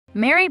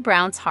Meri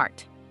Brown's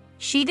heart.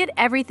 She did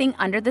everything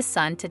under the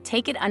sun to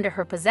take it under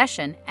her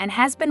possession and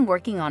has been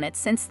working on it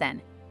since then.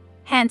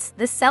 Hence,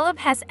 the celeb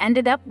has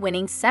ended up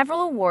winning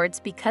several awards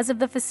because of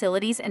the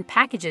facilities and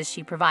packages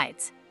she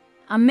provides.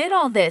 Amid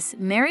all this,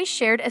 Meri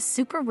shared a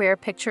super rare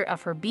picture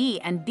of her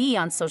B&B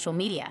on social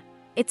media.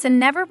 It's a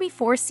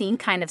never-before-seen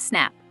kind of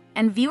snap,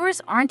 and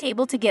viewers aren't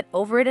able to get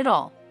over it at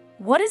all.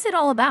 What is it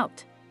all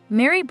about?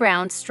 Meri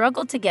Brown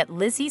struggled to get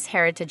Lizzie's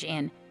heritage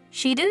in.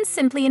 She didn't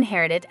simply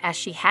inherit it, as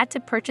she had to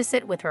purchase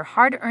it with her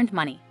hard-earned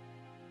money.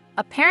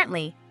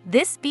 Apparently,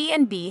 this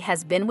B&B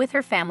has been with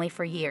her family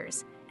for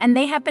years, and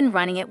they have been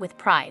running it with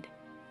pride.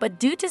 But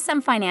due to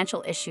some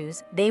financial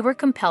issues, they were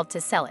compelled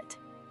to sell it.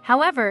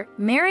 However,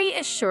 Meri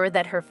is sure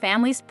that her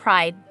family's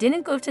pride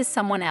didn't go to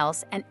someone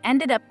else and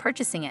ended up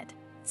purchasing it.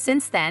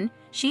 Since then,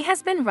 she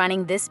has been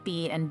running this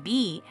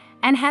B&B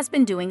and has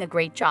been doing a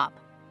great job.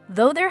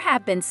 Though there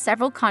have been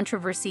several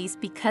controversies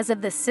because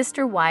of the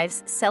Sister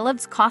Wives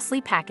celeb's costly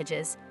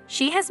packages,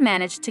 she has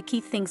managed to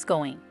keep things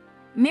going.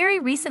 Meri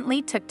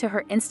recently took to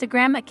her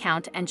Instagram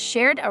account and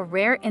shared a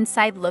rare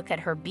inside look at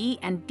her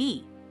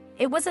B&B.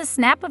 It was a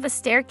snap of a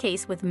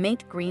staircase with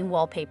mint green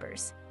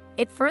wallpapers.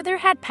 It further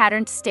had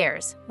patterned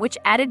stairs, which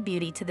added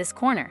beauty to this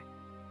corner.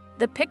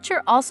 The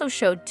picture also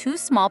showed two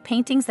small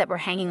paintings that were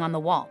hanging on the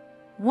wall.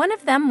 One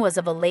of them was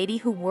of a lady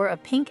who wore a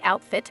pink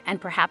outfit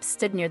and perhaps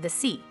stood near the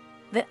sea.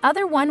 The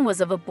other one was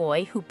of a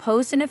boy who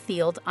posed in a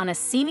field on a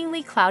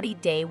seemingly cloudy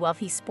day while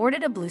he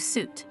sported a blue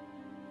suit.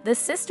 The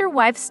Sister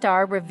Wives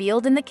star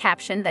revealed in the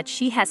caption that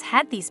she has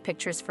had these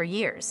pictures for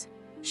years.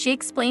 She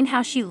explained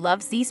how she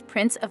loves these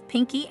prints of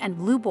Pinky and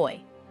Blue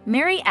Boy.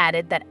 Meri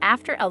added that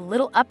after a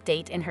little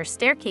update in her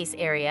staircase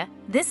area,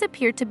 this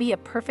appeared to be a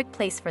perfect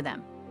place for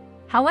them.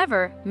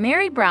 However,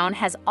 Meri Brown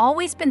has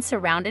always been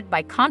surrounded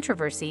by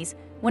controversies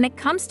when it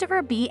comes to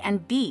her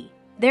B&B.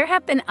 There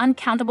have been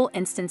uncountable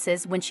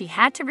instances when she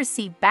had to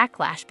receive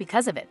backlash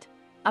because of it.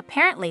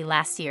 Apparently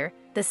last year,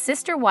 the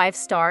Sister Wives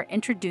star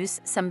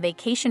introduced some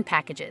vacation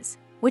packages,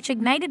 which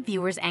ignited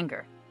viewers'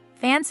 anger.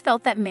 Fans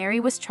felt that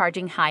Meri was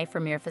charging high for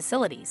mere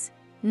facilities.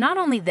 Not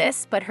only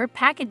this, but her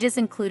packages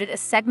included a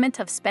segment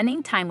of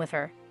spending time with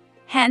her.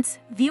 Hence,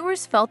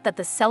 viewers felt that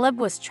the celeb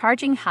was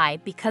charging high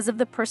because of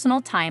the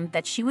personal time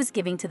that she was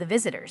giving to the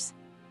visitors.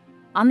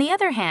 On the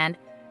other hand,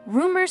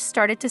 rumors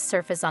started to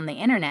surface on the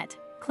internet,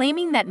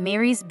 claiming that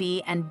Meri's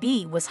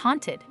B&B was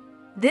haunted.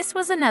 This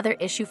was another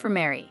issue for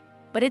Meri,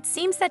 but it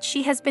seems that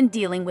she has been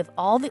dealing with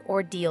all the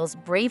ordeals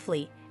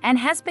bravely and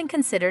has been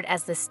considered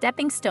as the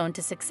stepping stone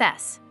to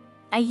success.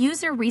 A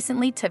user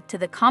recently took to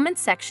the comment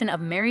section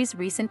of Meri's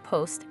recent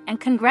post and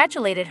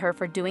congratulated her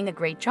for doing a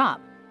great job.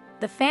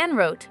 The fan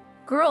wrote,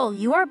 "Girl,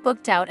 you are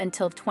booked out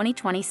until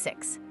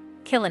 2026.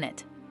 Killing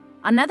it."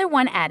 Another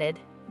one added,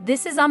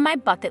 "This is on my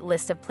bucket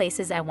list of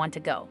places I want to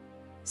go."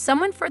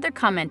 Someone further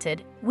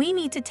commented, "We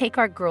need to take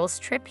our girls'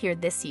 trip here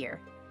this year."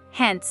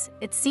 Hence,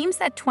 it seems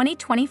that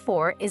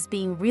 2024 is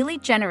being really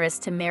generous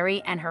to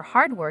Meri and her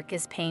hard work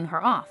is paying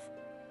her off.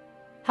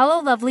 Hello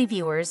lovely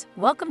viewers,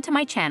 welcome to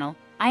my channel.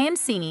 I am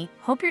Sini,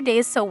 hope your day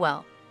is so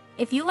well.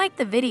 If you liked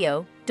the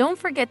video, don't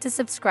forget to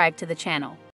subscribe to the channel.